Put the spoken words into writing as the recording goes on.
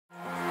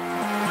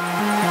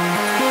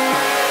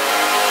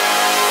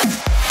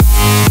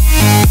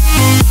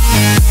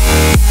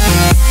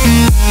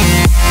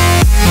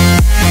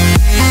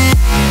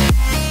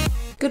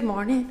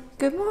morning,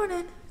 good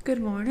morning,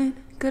 good morning,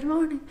 good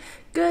morning,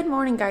 good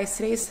morning, guys.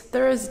 Today's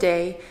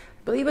Thursday. I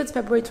believe it's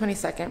February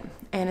 22nd,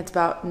 and it's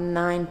about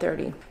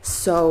 9:30.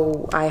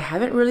 So I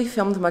haven't really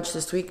filmed much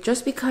this week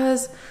just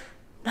because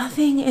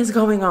nothing is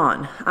going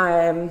on.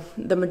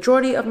 The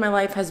majority of my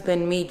life has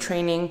been me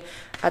training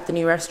at the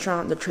new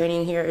restaurant. The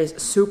training here is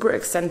super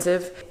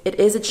extensive. It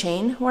is a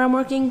chain where I'm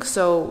working,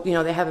 so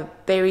they have a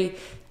very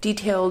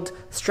detailed,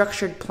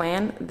 structured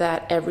plan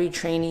that every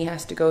trainee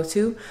has to go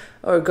through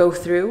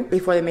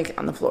before they make it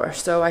on the floor.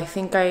 So I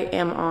think I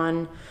am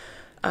on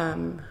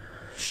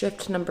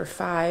shift number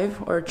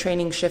 5, or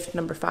training shift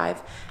number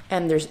 5,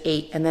 and there's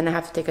 8, and then I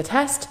have to take a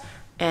test,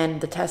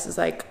 and the test is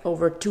like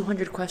over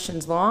 200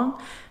 questions long,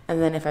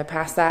 and then if I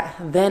pass that,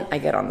 then I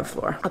get on the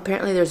floor.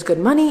 Apparently there's good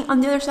money on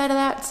the other side of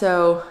that,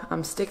 so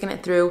I'm sticking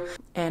it through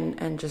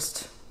and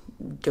just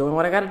doing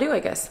what I gotta do,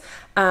 I guess.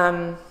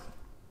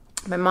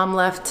 My mom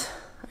left,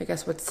 I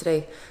guess what's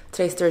today?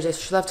 Today's Thursday.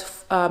 She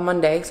left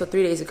Monday, so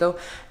 3 days ago,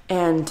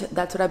 and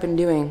that's what I've been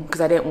doing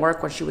because I didn't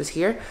work when she was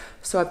here.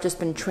 So I've just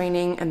been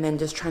training and then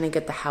just trying to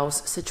get the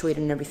house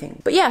situated and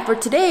everything. But yeah, for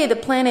today, the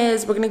plan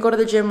is we're gonna go to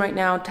the gym right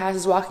now. Taz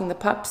is walking the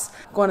pups.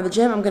 Going to the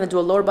gym, I'm gonna do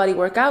a lower body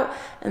workout,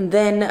 and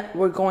then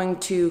we're going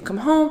to come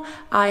home.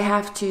 I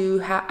have to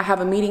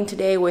have a meeting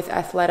today with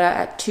Athleta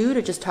at 2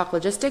 to just talk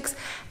logistics,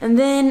 and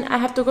then I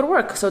have to go to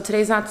work. So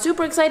today's not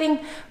super exciting,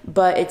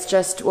 but it's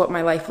just what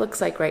my life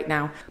looks like right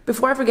now.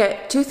 Before I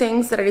forget, 2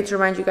 things that I need to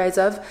remind you guys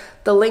of.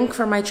 The link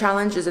for my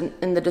challenge is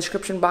in the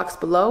description box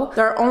below.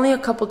 There are only a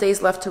couple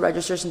days left to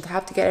register, since I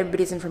have to get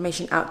everybody's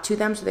information out to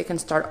them so they can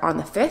start on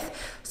the 5th.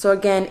 So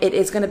again, it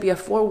is going to be a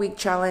 4-week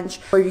challenge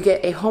where you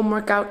get a home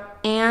workout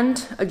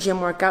and a gym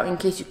workout in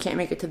case you can't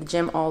make it to the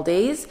gym all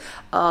days.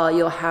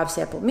 You'll have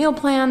sample meal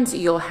plans.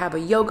 You'll have a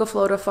yoga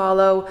flow to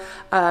follow.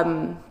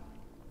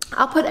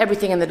 I'll put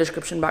everything in the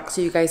description box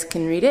so you guys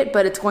can read it,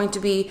 but it's going to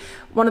be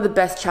one of the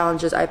best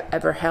challenges I've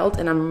ever held,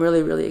 and I'm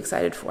really, really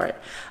excited for it.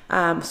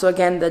 So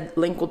again, the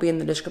link will be in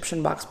the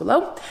description box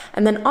below.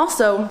 And then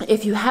also,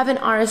 if you haven't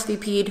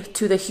RSVP'd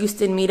to the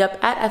Houston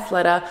meetup at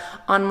Athleta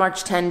on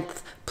March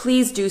 10th,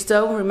 please do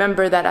so.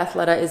 Remember that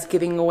Athleta is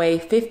giving away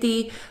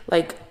 50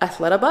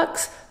 Athleta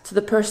bucks to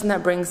the person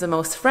that brings the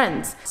most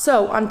friends.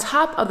 So on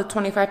top of the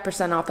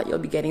 25% off that you'll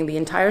be getting the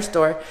entire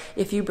store,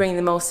 if you bring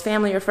the most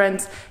family or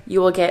friends, you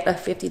will get a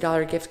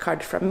 $50 gift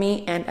card from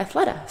me and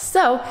Athleta.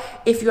 So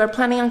if you are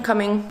planning on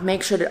coming,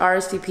 make sure to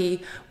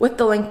RSVP with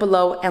the link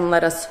below and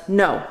let us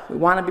know. We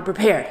want to be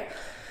prepared.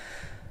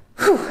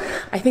 Whew,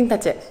 I think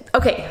that's it.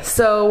 Okay,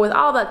 so with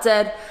all that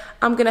said,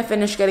 I'm gonna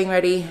finish getting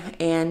ready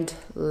and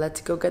let's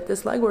go get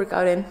this leg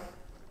workout in.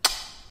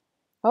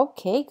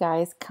 Okay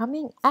guys,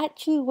 coming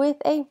at you with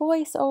a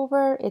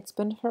voiceover. It's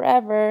been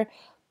forever,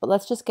 but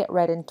let's just get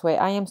right into it.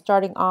 I am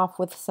starting off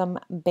with some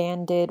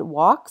banded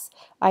walks.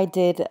 I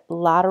did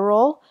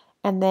lateral,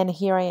 and then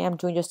here I am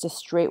doing just a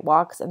straight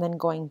walks and then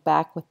going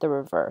back with the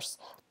reverse.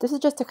 This is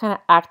just to kind of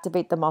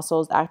activate the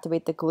muscles,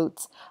 activate the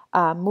glutes.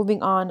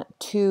 Moving on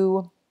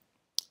to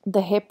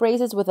the hip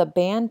raises with a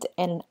band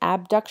and an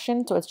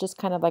abduction, so it's just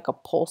kind of like a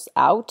pulse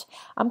out.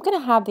 I'm going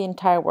to have the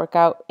entire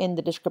workout in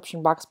the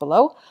description box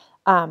below.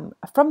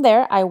 From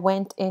there, I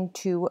went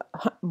into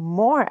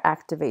more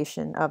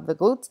activation of the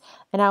glutes,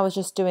 and I was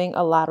just doing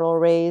a lateral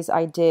raise.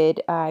 I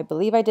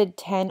believe I did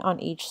 10 on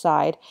each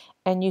side,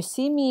 and you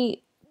see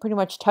me pretty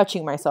much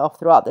touching myself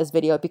throughout this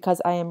video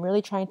because I am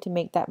really trying to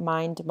make that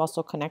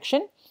mind-muscle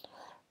connection.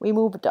 We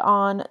moved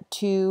on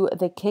to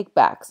the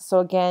kickbacks. So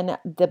again,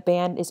 the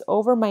band is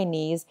over my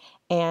knees,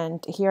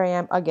 and here I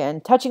am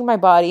again touching my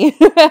body,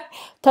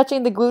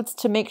 touching the glutes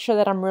to make sure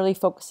that I'm really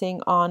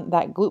focusing on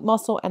that glute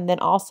muscle. And then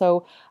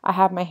also I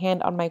have my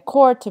hand on my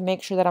core to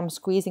make sure that I'm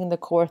squeezing the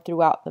core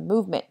throughout the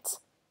movement.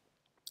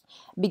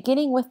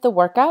 Beginning with the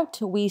workout,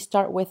 we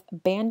start with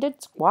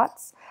banded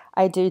squats.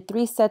 I did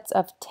 3 sets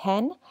of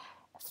 10.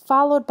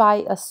 Followed by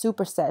a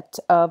superset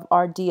of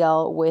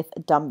RDL with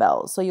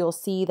dumbbells. So you'll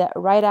see that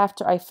right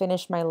after I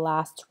finish my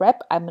last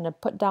rep, I'm going to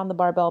put down the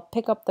barbell,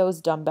 pick up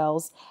those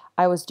dumbbells.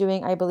 I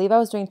believe I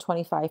was doing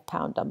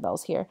 25-pound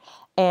dumbbells here.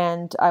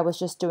 And I was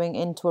just doing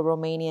into a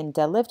Romanian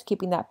deadlift,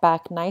 keeping that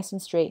back nice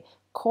and straight.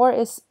 Core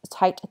is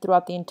tight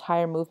throughout the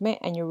entire movement,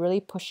 and you're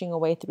really pushing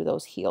away through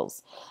those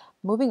heels.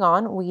 Moving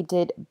on, we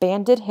did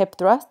banded hip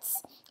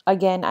thrusts.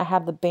 Again, I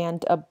have the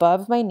band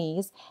above my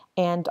knees,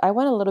 and I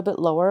went a little bit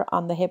lower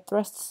on the hip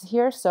thrusts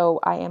here, so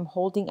I am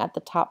holding at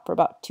the top for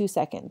about 2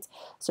 seconds.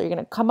 So you're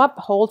going to come up,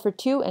 hold for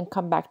 2, and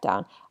come back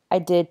down. I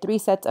did 3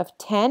 sets of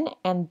 10,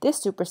 and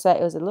this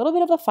superset is a little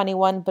bit of a funny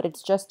one, but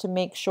it's just to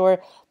make sure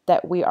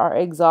that we are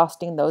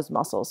exhausting those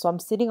muscles. So I'm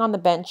sitting on the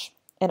bench,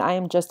 and I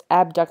am just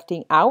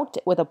abducting out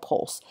with a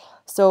pulse.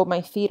 So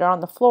my feet are on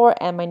the floor,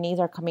 and my knees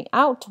are coming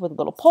out with a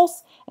little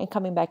pulse and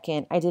coming back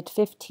in. I did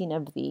 15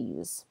 of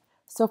these.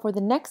 So for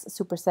the next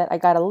superset, I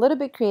got a little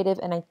bit creative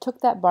and I took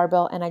that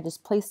barbell and I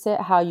just placed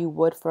it how you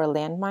would for a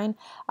landmine.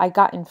 I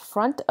got in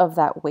front of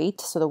that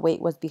weight, so the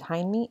weight was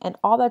behind me, and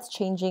all that's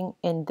changing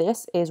in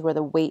this is where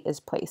the weight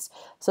is placed.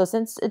 So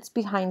since it's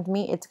behind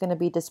me, it's going to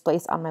be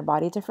displaced on my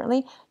body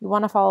differently. You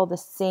want to follow the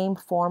same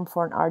form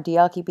for an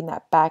RDL, keeping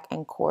that back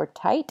and core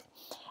tight.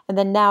 And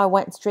then now I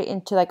went straight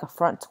into like a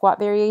front squat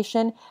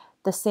variation.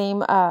 The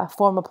same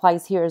form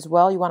applies here as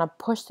well. You want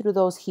to push through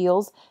those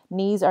heels.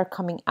 Knees are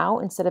coming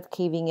out instead of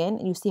caving in.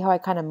 And you see how I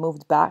kind of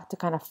moved back to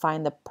kind of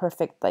find the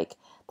perfect, like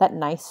that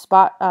nice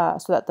spot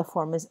so that the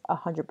form is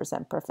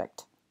 100%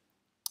 perfect.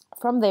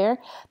 From there,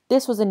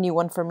 this was a new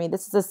one for me.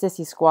 This is a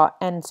sissy squat.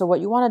 And so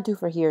what you want to do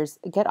for here is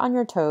get on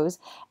your toes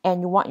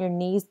and you want your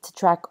knees to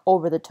track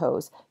over the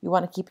toes. You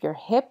want to keep your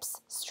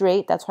hips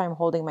straight. That's why I'm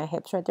holding my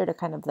hips right there to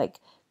kind of like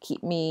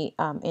keep me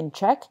in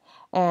check.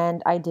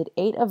 And I did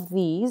 8 of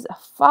these,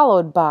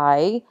 followed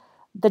by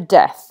the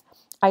death.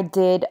 I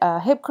did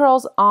hip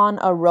curls on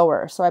a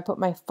rower. So I put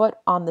my foot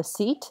on the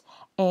seat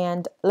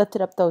and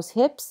lifted up those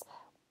hips,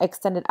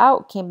 extended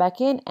out, came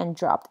back in and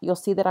dropped. You'll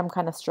see that I'm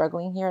kind of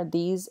struggling here.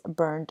 These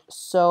burned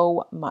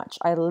so much.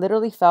 I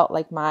literally felt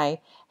like my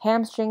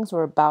hamstrings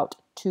were about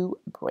to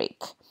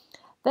break.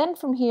 Then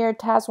from here,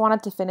 Taz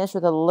wanted to finish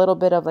with a little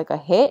bit of like a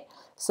hit.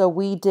 So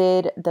we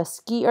did the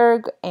ski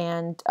erg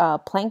and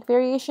plank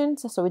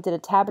variations. So we did a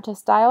TABATA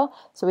style.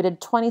 So we did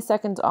 20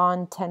 seconds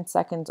on, 10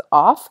 seconds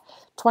off,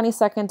 20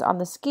 seconds on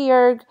the ski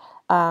erg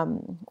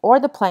or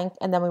the plank,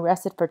 and then we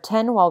rested for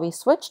 10 while we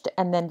switched,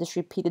 and then just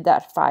repeated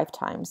that 5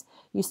 times.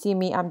 You see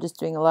me, I'm just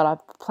doing a lot of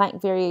plank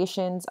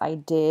variations. I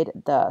did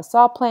the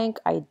saw plank,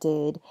 I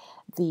did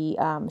the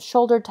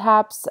shoulder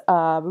taps,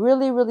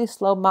 really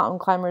slow mountain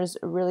climbers,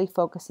 really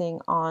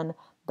focusing on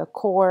the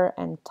core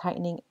and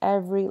tightening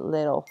every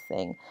little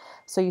thing.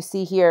 So you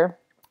see here,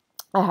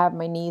 I have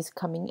my knees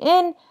coming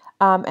in,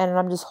 and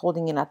I'm just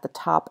holding it at the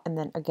top, and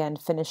then again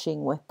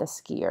finishing with the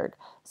ski erg.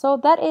 So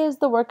that is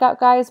the workout,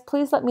 guys.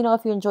 Please let me know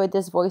if you enjoyed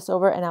this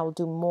voiceover, and I will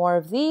do more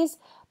of these.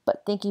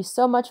 But thank you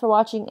so much for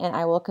watching, and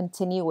I will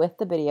continue with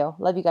the video.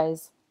 Love you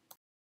guys.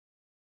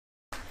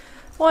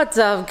 What's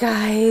up,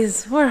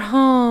 guys? We're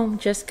home.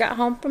 Just got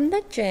home from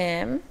the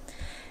gym,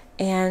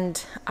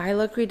 and I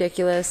look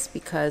ridiculous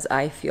because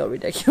I feel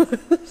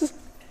ridiculous.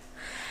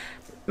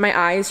 My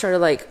eyes started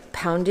like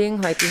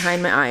pounding like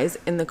behind my eyes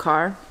in the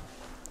car.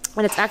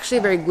 And it's actually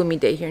a very gloomy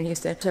day here in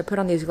Houston. So I put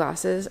on these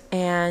glasses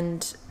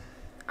and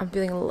I'm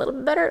feeling a little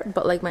bit better,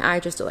 but like my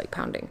eyes are still like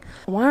pounding.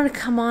 I wanted to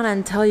come on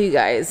and tell you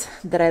guys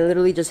that I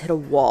literally just hit a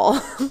wall.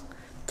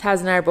 Taz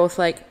and I are both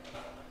like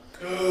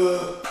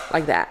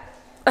that.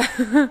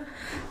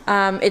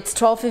 It's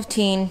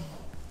 12:15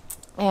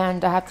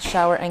 and I have to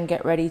shower and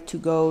get ready to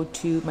go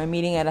to my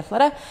meeting at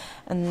Athleta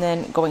and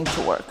then going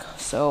to work.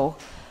 So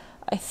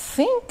I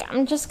think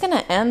I'm just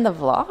gonna end the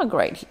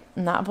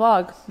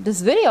vlog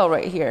this video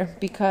right here,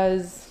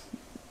 because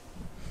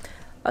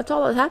that's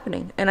all that's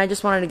happening. And I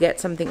just wanted to get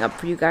something up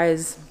for you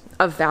guys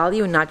of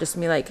value and not just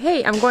me like,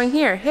 hey, I'm going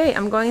here, hey,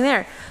 I'm going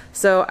there.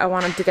 So I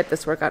wanted to get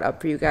this workout up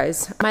for you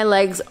guys. My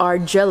legs are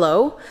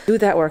jello. Do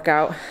that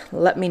workout.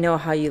 Let me know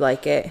how you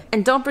like it.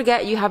 And don't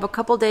forget, you have a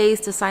couple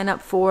days to sign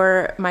up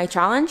for my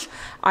challenge.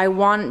 I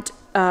want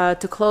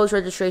to close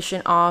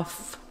registration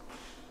off,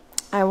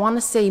 I want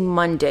to say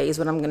Monday is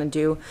what I'm going to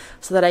do,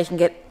 so that I can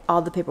get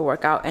all the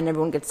paperwork out and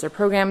everyone gets their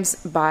programs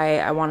by,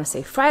 I want to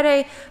say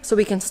Friday, so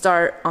we can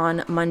start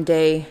on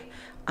Monday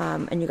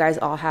and you guys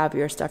all have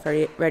your stuff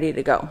ready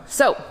to go.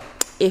 So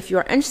if you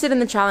are interested in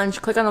the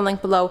challenge, click on the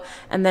link below.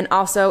 And then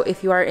also,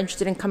 if you are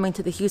interested in coming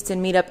to the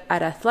Houston meetup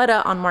at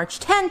Athleta on March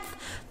 10th,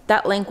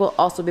 that link will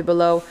also be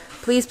below.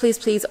 Please, please,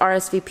 please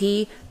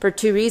RSVP for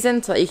 2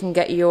 reasons, so that you can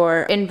get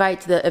your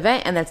invite to the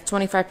event, and that's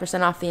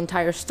 25% off the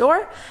entire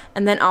store.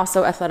 And then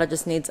also Athleta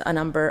just needs a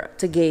number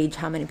to gauge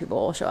how many people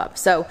will show up.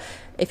 So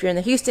if you're in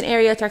the Houston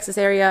area, Texas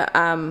area,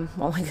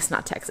 well, I guess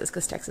not Texas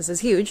because Texas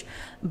is huge,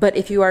 but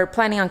if you are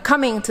planning on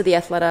coming to the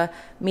Athleta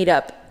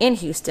meetup in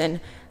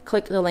Houston,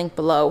 click the link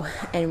below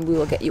and we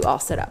will get you all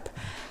set up.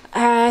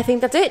 I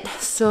think that's it.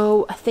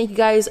 So thank you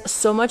guys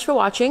so much for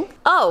watching.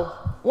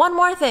 Oh, one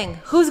more thing.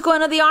 Who's going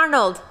to the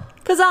Arnold?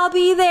 Because I'll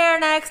be there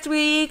next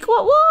week.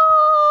 Woo woo!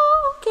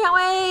 Can't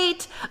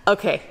wait.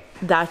 Okay,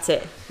 that's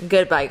it.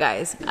 Goodbye,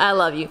 guys. I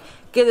love you.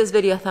 Give this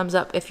video a thumbs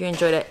up if you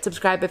enjoyed it.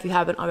 Subscribe if you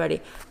haven't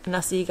already. And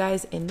I'll see you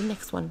guys in the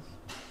next one.